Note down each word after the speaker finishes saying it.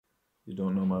You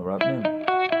don't know my rap name?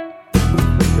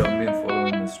 You haven't been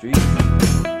following the streets?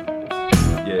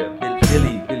 Yeah,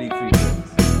 Billy 3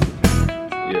 Chains.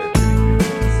 Yeah, Billy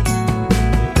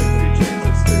 3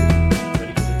 Chains. 3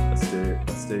 Chains. I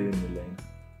stay in the lane.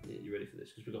 Yeah, you ready for this?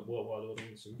 Because we've got worldwide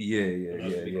audience. And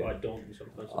Yeah. Quite daunting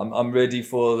sometimes. I'm ready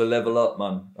for the level up,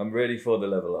 man. I'm ready for the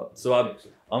level up. So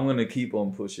I'm gonna keep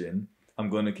on pushing.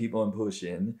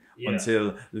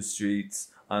 Until the streets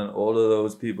and all of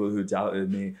those people who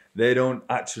doubted me, they don't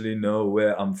actually know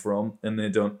where I'm from, and they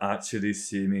don't actually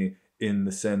see me in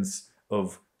the sense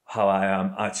of how I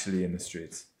am actually in the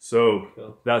streets. So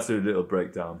That's a little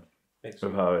breakdown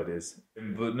of how it is.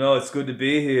 But no, it's good to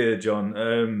be here, John.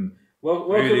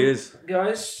 Welcome, really is,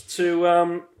 guys,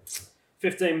 to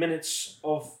 15 minutes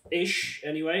of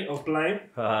blame.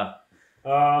 I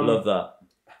love that.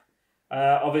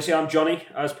 Obviously, I'm Johnny,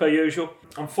 as per usual.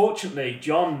 Unfortunately,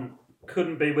 John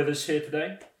couldn't be with us here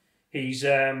today. He's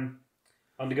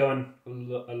undergoing a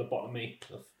lobotomy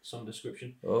of some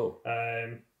description. Oh.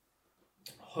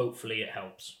 Hopefully it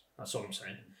helps. That's all I'm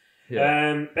saying.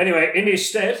 Yeah. Anyway, in his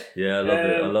stead... Yeah, I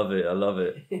love it. I love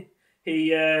it.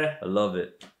 I love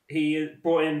it. He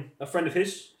brought in a friend of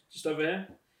his, just over here.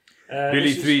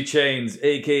 Billy 3 Chains,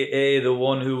 a.k.a. the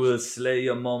one who will slay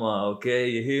your mama, okay?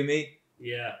 You hear me?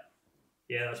 Yeah.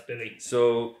 Yeah, that's Billy.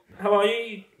 So... How are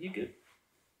you? You good?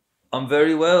 I'm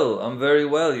very well.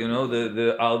 You know,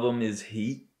 the album is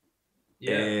heat.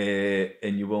 Yeah.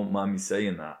 And you won't mind me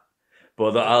saying that.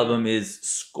 But the album is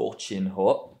scorching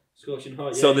hot. Scorching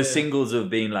hot, yeah. So the singles have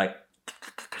been like...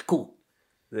 Cool.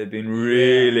 They've been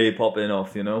really popping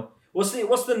off, you know? What's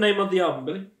the name of the album,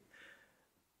 Billy?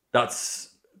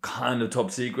 That's kind of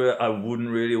top secret. I wouldn't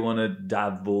really want to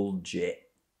divulge it.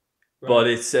 Right. But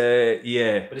it's,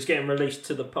 But it's getting released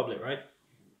to the public, right?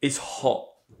 It's hot.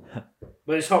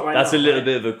 But it's hot right now. That's a little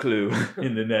bit of a clue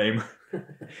in the name.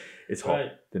 It's hot.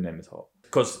 Right. The name is hot.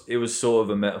 Because it was sort of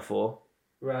a metaphor.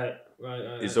 Right.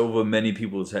 It's over many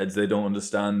people's heads. They don't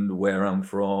understand where I'm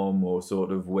from or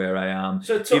sort of where I am.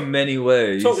 So in many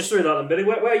ways. Talk us through that then, Billy.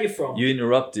 Where are you from? You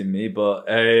interrupted me, but...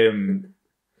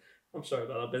 I'm sorry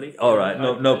about that, Billy. All right,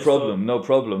 no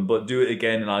problem. But do it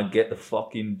again and I'll get the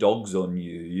fucking dogs on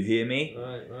you. You hear me?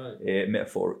 Right.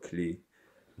 Metaphorically.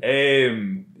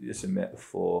 It's a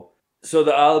metaphor. So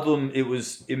the album, it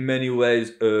was in many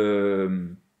ways a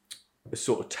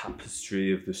sort of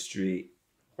tapestry of the street.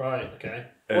 Right, okay.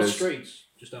 What streets?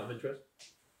 Just out of interest.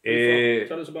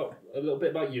 Tell us a little bit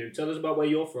about you. Tell us about where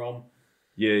you're from.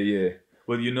 Yeah.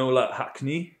 Well, you know, like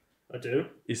Hackney? I do.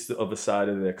 It's the other side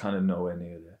of there, kind of nowhere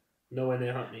near there. Nowhere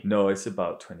near Hackney? No, it's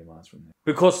about 20 miles from there.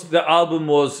 Because the album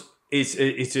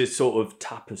it's a sort of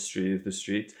tapestry of the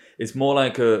street. It's more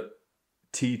like a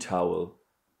tea towel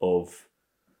of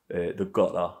the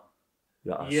gutter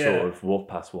that I sort of walked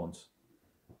past once.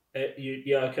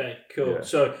 Okay, cool. Yeah.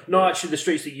 So, not actually the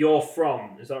streets that you're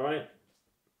from, is that right?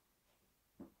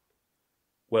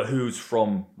 Well, who's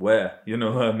from where? You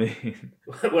know what I mean?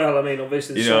 Well, I mean,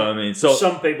 obviously, you know what I mean? So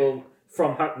some people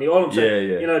from Hackney. All I'm saying,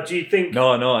 yeah. You know, do you think?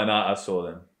 No, and I saw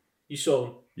them. You saw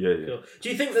them? Yeah. Cool. Do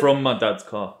you think that... From my dad's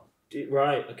car?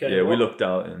 Right. Okay. Yeah, we looked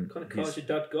out and... What kind of cars your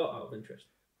dad got, out of interest?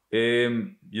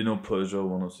 You know Peugeot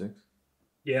 106?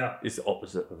 Yeah. It's the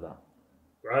opposite of that.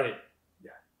 Right.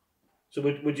 Yeah. So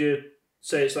would you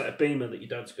say it's like a Beamer that your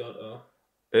dad's got, or?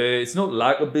 It's not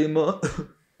like a Beamer.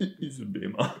 It's a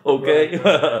Beamer, okay?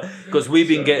 Because we've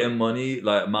been getting money,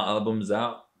 like my album's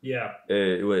out. Yeah.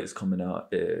 Well, it's coming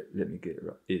out, let me get it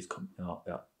right. It's coming out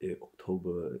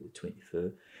October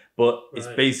 23rd. But it's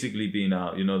basically been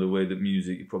out, you know, the way that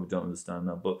music, you probably don't understand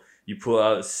that, but you put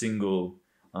out a single,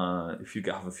 if you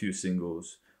have a few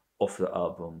singles off the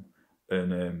album,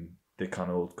 and they kind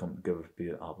of all come together to be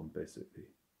an album, basically.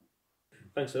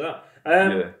 Thanks for that.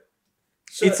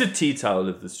 So, it's a tea towel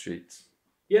of the streets.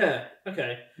 Yeah,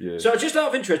 okay. Yeah. So just out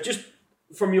of interest, just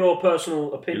from your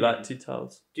personal opinion... You like tea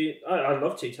towels? I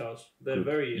love tea towels. They're Good.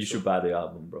 very useful. You should buy the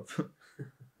album, bro.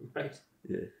 Right.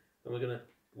 Yeah. And we're going to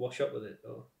wash up with it,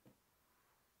 or...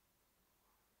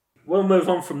 We'll move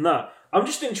on from that. I'm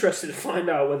just interested to find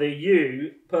out whether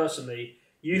you, personally,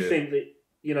 think that,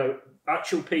 you know,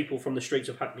 actual people from the streets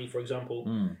of Hackney, for example,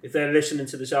 if they're listening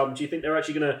to this album, do you think they're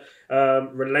actually going to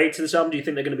relate to this album? Do you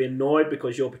think they're going to be annoyed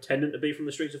because you're pretending to be from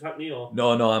the streets of Hackney? Or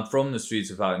No, I'm from the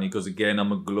streets of Hackney because, again,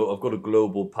 I've got a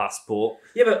global passport,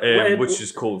 yeah, but which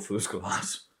is called first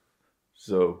class.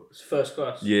 So it's first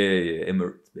class. Yeah,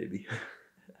 Emirates, baby.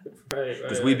 Right.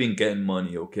 Because we've been getting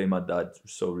money, okay? My dad's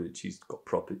so rich, he's got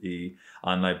property,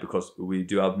 and like because we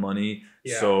do have money,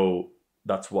 so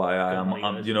that's why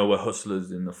I'm you know, we're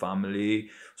hustlers in the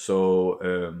family. So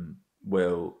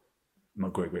well, my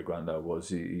great granddad was.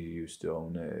 He used to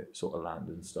own sort of land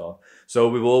and stuff. So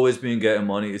we've always been getting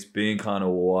money. It's been kind of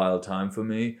a wild time for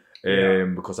me.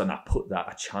 Because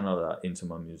I channel that into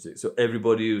my music. So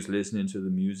everybody who's listening to the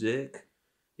music,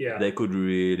 they could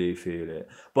really feel it.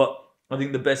 But I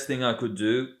think the best thing I could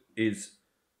do is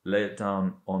lay it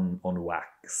down on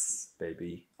wax,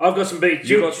 baby. I've got some beats.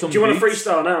 Do you want to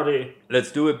freestyle now, do you?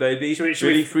 Let's do it, baby. Should we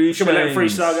let him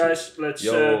freestyle, guys? Let's.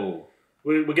 Yo.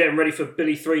 We're getting ready for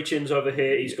Billy Three Chins over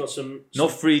here. He's got some...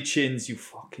 Not 3 chins, you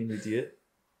fucking idiot.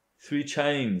 3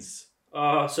 chains.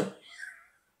 Oh,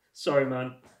 sorry,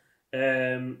 man.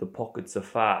 The pockets are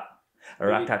fat.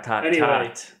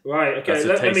 Anyway, right, okay,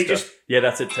 let me just... Yeah,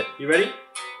 that's it. You ready?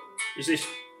 Is this...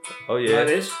 Oh, yeah. That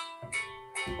is.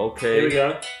 Okay. Here we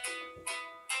go.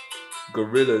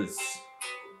 Gorillas.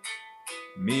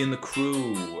 Me and the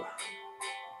crew.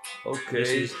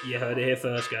 Okay. You heard it here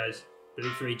first, guys. Billy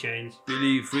Three Chains.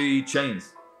 Billy Three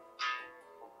Chains.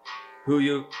 Who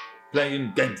you playing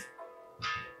against?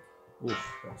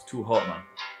 Oof, that's too hot,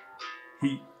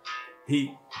 man.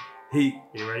 He.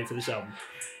 You ready for this album?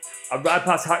 I ride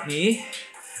past Hackney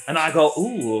and I go,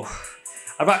 ooh.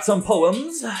 I write some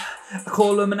poems. I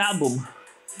call them an album.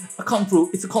 I come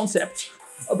through, it's a concept.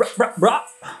 Rap.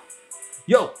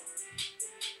 Yo,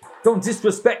 don't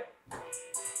disrespect.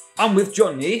 I'm with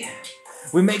Johnny.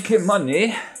 We're making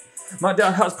money. My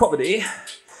dad has property.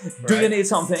 Right. Do you need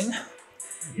something? Yeah.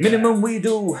 Minimum we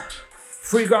do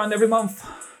 $3,000 every month.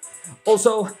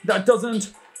 Also, that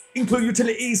doesn't include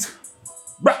utilities.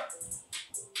 Rap.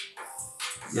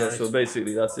 Yeah, nice. So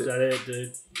basically that's it. Is that it,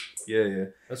 dude? Yeah.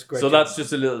 That's great. So that's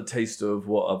just a little taste of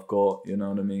what I've got, you know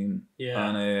what I mean?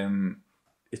 Yeah. And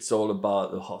it's all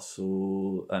about the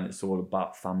hustle and it's all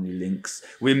about family links.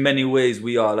 In many ways,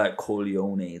 we are like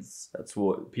Corleones. That's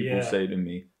what people say to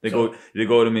me. They go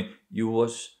to me, you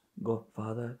was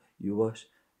Godfather, you was,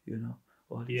 you know,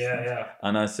 all these things. Yeah.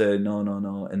 And I say,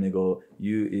 no. And they go,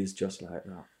 you is just like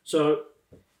that. So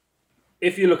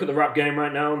if you look at the rap game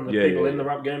right now and the people in the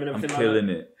rap game and everything I'm killing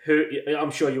it.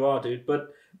 I'm sure you are, dude.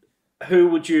 But who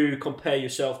would you compare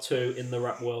yourself to in the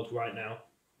rap world right now?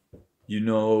 You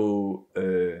know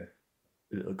a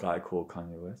little guy called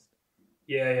Kanye West?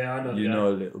 Yeah, I know. You know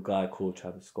a little guy called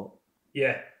Travis Scott?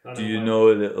 Yeah, I know. Do you know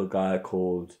a little guy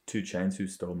called 2 Chainz, who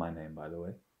stole my name, by the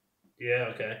way?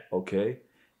 Yeah, okay.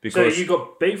 Because so you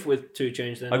got beef with 2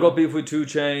 Chainz then? I got beef with 2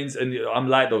 Chainz, and I'm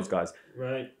like those guys.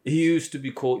 Right. He used to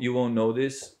be called, you won't know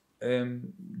this,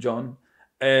 John.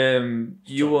 Johnny,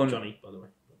 by the way.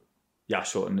 Yeah,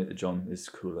 shorten it to John, it's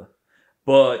cooler.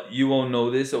 But you won't know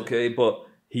this, okay? But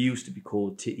he used to be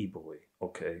called Titty Boy,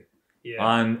 okay? Yeah.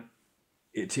 I'm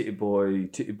Titty Boy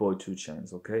 2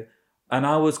 Chainz, okay? And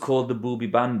I was called the Booby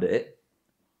Bandit.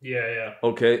 Yeah.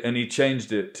 Okay, and he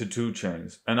changed it to 2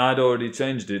 Chainz. And I'd already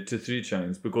changed it to 3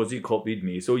 Chainz because he copied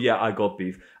me. So yeah, I got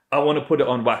beef. I want to put it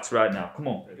on wax right now. Come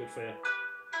on. Good for you.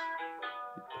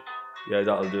 Yeah,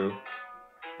 that'll do.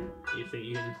 You think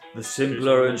you can... The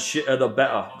simpler and shitter, the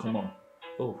better. Come on.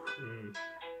 Oh.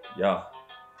 Yeah.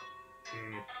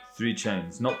 3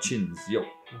 Chainz, not chins. Yo.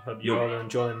 I hope you're all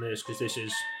enjoying this because this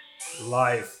is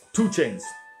live. 2 Chainz.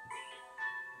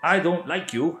 I don't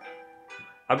like you.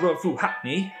 I rode through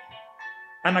Hackney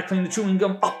and I clean the chewing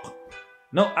gum up.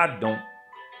 No, I don't.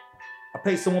 I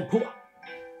pay someone poor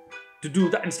to do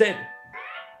that instead.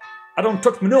 I don't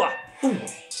touch manure. Ooh.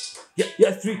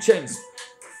 Yeah, 3 Chainz.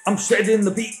 I'm shedding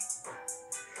the beat.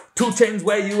 2 Chainz,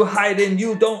 where you hiding?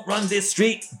 You don't run this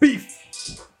street. Beef.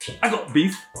 I got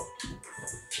beef.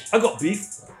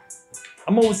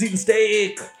 I'm always eating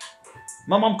steak.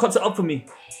 My mom cuts it up for me.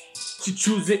 She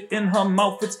chews it in her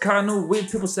mouth. It's kind of weird,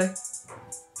 people say.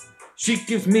 She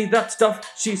gives me that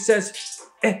stuff. She says,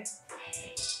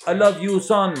 I love you,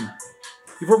 son.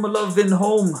 You're from a loving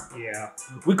home. Yeah.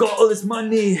 We got all this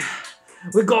money.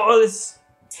 We got all this...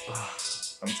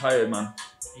 I'm tired, man.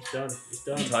 He's done.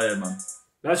 I'm tired, man.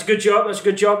 That's a good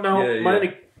job. Now, my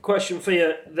only question for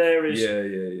you there is... Yeah.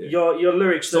 Your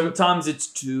lyrics... Sometimes it's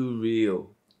too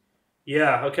real.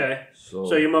 Yeah, okay.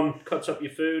 So your mum cuts up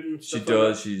your food and stuff She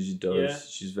does. Like that? She does. Yeah.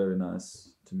 She's very nice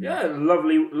to me. Yeah,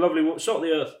 lovely. Salt of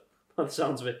the earth. By the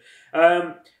sounds of it.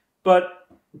 But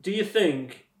do you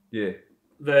think... Yeah.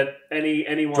 That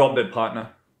anyone... Drop it,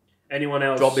 partner. Anyone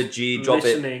else... Drop it, G. Drop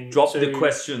it. Drop the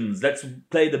questions. Let's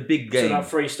play the big game. So that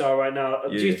freestyle right now.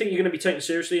 Do you think you're going to be taken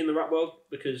seriously in the rap world?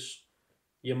 Because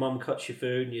your mum cuts your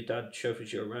food and your dad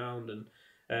chauffeurs you around and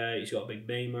he's got a big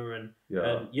beamer and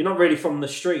you're not really from the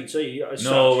streets, are you?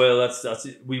 No, well, that's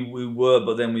it. We were,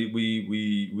 but then we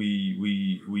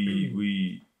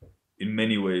in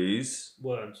many ways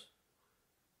weren't.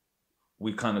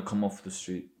 We kind of come off the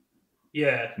street.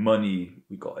 Yeah. Money,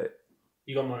 we got it.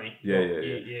 You got money.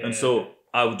 Yeah. And so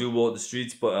I do walk the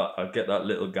streets, but I get that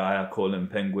little guy. I call him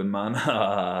Penguin Man.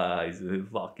 He's a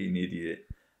fucking idiot.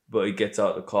 But he gets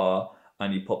out the car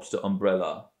and he pops the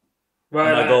umbrella.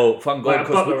 Right. And I go, thank God,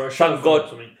 thank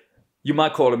God. Or You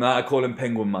might call him that. I call him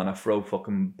Penguin Man. I throw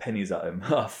fucking pennies at him.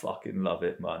 I fucking love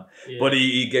it, man. Yeah. But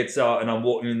he gets out and I'm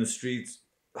walking in the streets,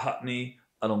 Hackney.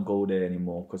 I don't go there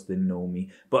anymore because they know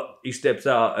me. But he steps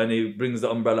out and he brings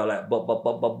the umbrella like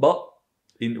bop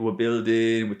into a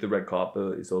building with the red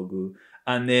carpet. It's all good.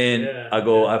 And then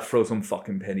I throw some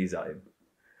fucking pennies at him.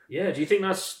 Yeah. Do you think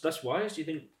that's wise? Do you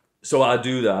think? So I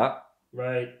do that.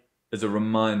 Right. As a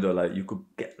reminder, like you could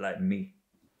get like me.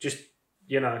 Just,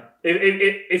 you know,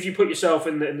 if you put yourself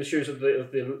in the shoes of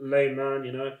the lame man,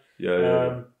 you know.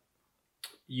 Yeah.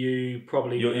 You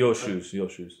probably your shoes.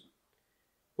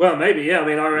 Well, maybe, yeah. I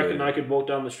mean, I reckon I could walk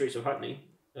down the streets of Hackney.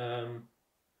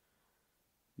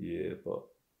 Yeah, but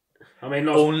I mean,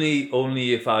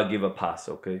 only if I give a pass.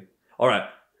 Okay. All right.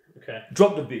 Okay.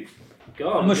 Drop the beat.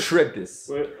 God, I'm gonna shred this.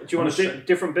 Do you want a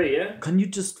different beat? Yeah. Can you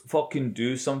just fucking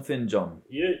do something, John?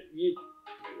 You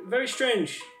very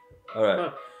strange. All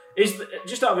right.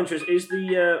 Just out of interest, is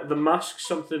the mask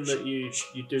something that you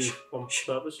do on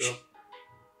purpose or?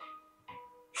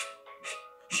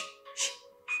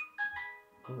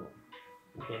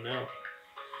 Oh, now.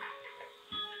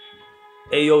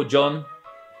 Hey yo, John,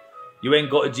 you ain't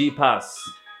got a G pass.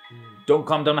 Don't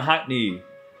come down to Hackney.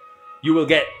 You will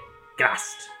get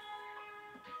gassed.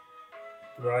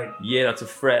 Right. Yeah, that's a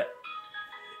threat.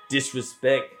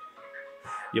 Disrespect.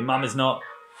 Your mum is not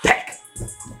tech.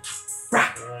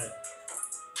 Right.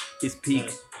 It's peak.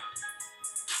 Nice.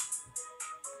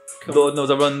 Cool. Lord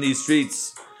knows I run these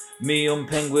streets. Me and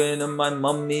Penguin and my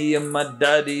mummy and my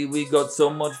daddy, we got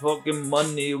so much fucking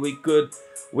money we could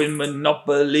win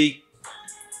Monopoly.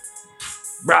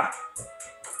 Brah!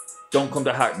 Don't come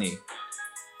to Hackney.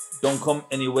 Don't come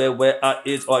anywhere where I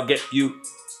is or I get you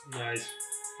nice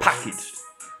packaged.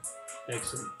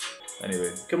 Excellent.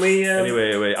 Anyway. Can we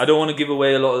Anyway, I don't want to give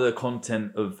away a lot of the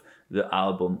content of the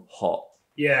album Hot.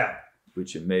 Yeah.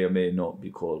 Which it may or may not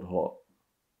be called Hot.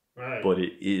 Right. But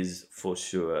it is for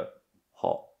sure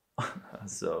hot.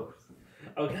 So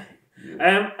okay.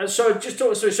 So just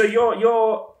talk. So you're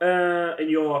in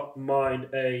your mind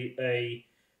a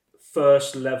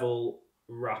first level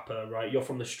rapper, right? You're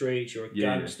from the streets. You're a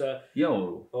gangster.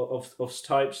 Yo. Of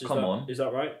types. Is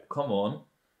that right? Come on.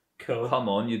 Cool. Come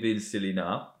on. You're being silly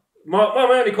now. My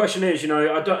only question is, you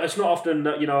know, it's not often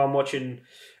that, you know, I'm watching,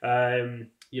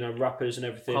 you know, rappers and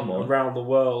everything around the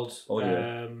world. Oh,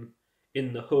 yeah.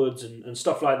 In the hoods and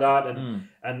stuff like that,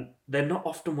 and they're not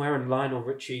often wearing Lionel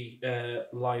Richie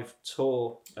live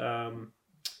tour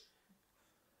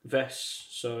vests.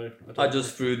 So I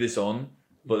just threw this on,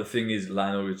 but the thing is,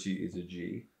 Lionel Richie is a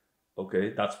G.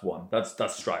 Okay, that's one. That's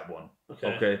strike one.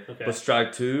 Okay. But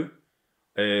strike two,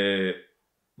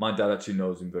 my dad actually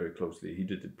knows him very closely. He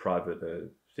did the private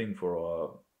thing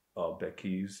for our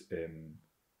Becky's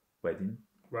wedding.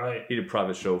 Right. He did a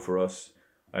private show for us.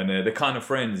 And they're kind of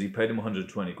friends. He paid him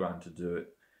 120 grand to do it.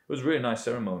 It was a really nice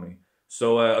ceremony.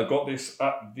 So I got this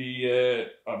at the.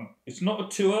 It's not a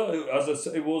tour, as I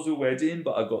said, it was a wedding,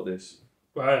 but I got this.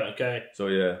 Right. Okay. So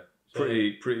yeah,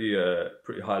 pretty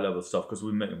high level stuff because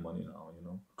we're making money now, you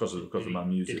know, because of my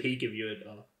music. Did he give you it?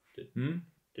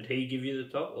 Did he give you the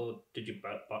top, or did you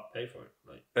pay for it?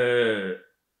 Like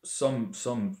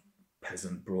some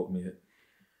peasant brought me it.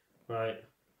 Right.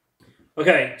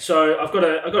 Okay, so I've got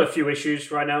a few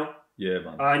issues right now. Yeah,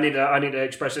 man. I need to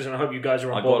express this, and I hope you guys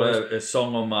are on board. I got a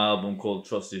song on my album called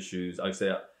Trust Issues. I've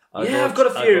got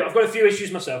a few issues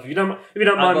myself. If you don't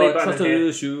mind me, trust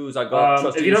issues. I got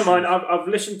trust issues. If you don't mind, I've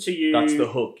listened to you. That's the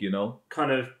hook, you know.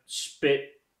 Kind of spit.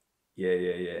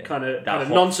 Yeah. Kind of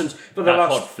nonsense for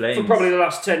probably the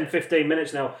last 10, 15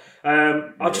 minutes now.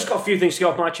 I've just got a few things to get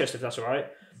off my chest, if that's all right.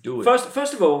 Do it.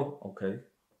 First of all, okay.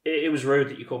 It was rude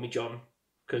that you called me John.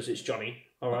 Because it's Johnny,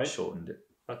 all right? I shortened it.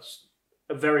 That's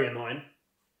very annoying.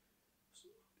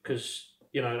 Because,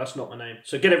 you know, that's not my name.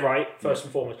 So get it right, first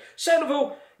and foremost. Second of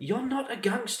all, you're not a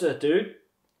gangster, dude.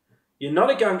 You're not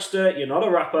a gangster, you're not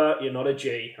a rapper, you're not a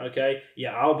G, okay?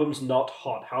 Your album's not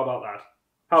hot. How about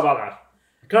that?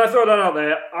 Can I throw that out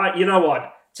there? You know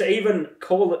what? To even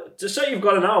call it... To say you've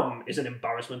got an album is an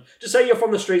embarrassment. To say you're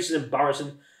from the streets is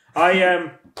embarrassing.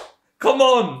 Come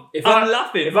on! I'm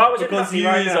laughing. If I was because Hackney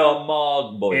right now, are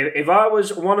Marg boy. If I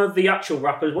was one of the actual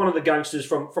rappers, one of the gangsters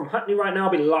from Hackney right now,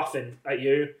 I'd be laughing at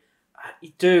you.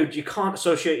 Dude, you can't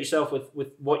associate yourself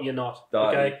with what you're not.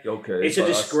 Okay? It's a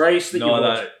disgrace that you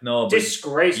would. No,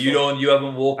 disgraceful. You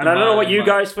haven't walked. And I don't know what you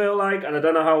guys feel like, and I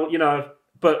don't know how, you know,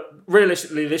 but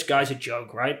realistically, this guy's a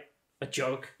joke, right? a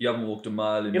joke. You haven't walked a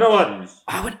mile in You know my what? shoes.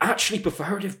 I would actually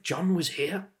prefer it if John was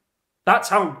here. That's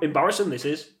how embarrassing this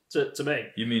is to me.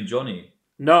 You mean Johnny?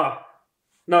 No,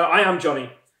 I am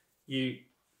Johnny. You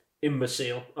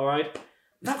imbecile. All right.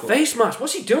 That face mask.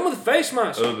 What's he doing with the face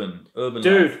mask? Urban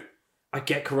Dude, life. I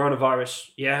get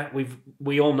coronavirus. Yeah,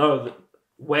 we all know that.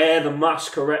 Wear the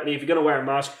mask correctly. If you're going to wear a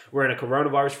mask, we're in a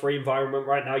coronavirus-free environment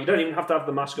right now. You don't even have to have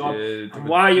the mask on. And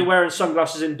why are you wearing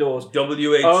sunglasses indoors?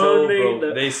 WHO,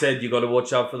 bro. They said you got to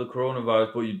watch out for the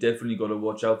coronavirus, but you definitely got to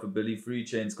watch out for Billy Three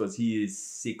Chains because he is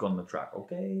sick on the track.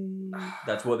 Okay,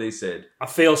 that's what they said. I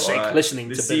feel sick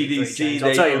listening to Billy Three Chains.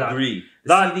 I'll tell you that. Agree.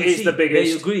 That is the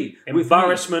biggest agree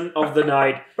embarrassment of the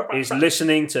night is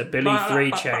listening to Billy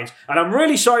Three Chains. And I'm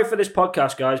really sorry for this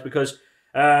podcast, guys, because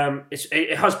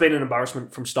it has been an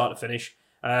embarrassment from start to finish.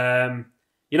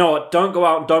 You know what? Don't go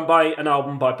out and don't buy an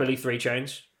album by Billy Three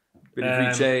Chains. Billy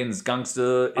Three Chains,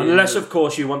 Gangster. Unless, of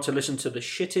course, you want to listen to the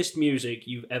shittest music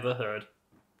you've ever heard.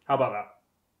 How about that?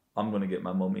 I'm going to get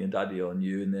my mummy and daddy on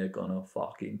you and they're going to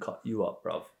fucking cut you up,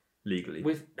 bruv. Legally.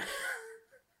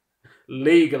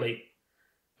 Legally?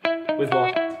 With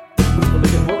what? What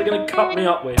are they going to cut me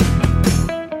up with?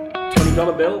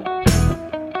 $20 bill?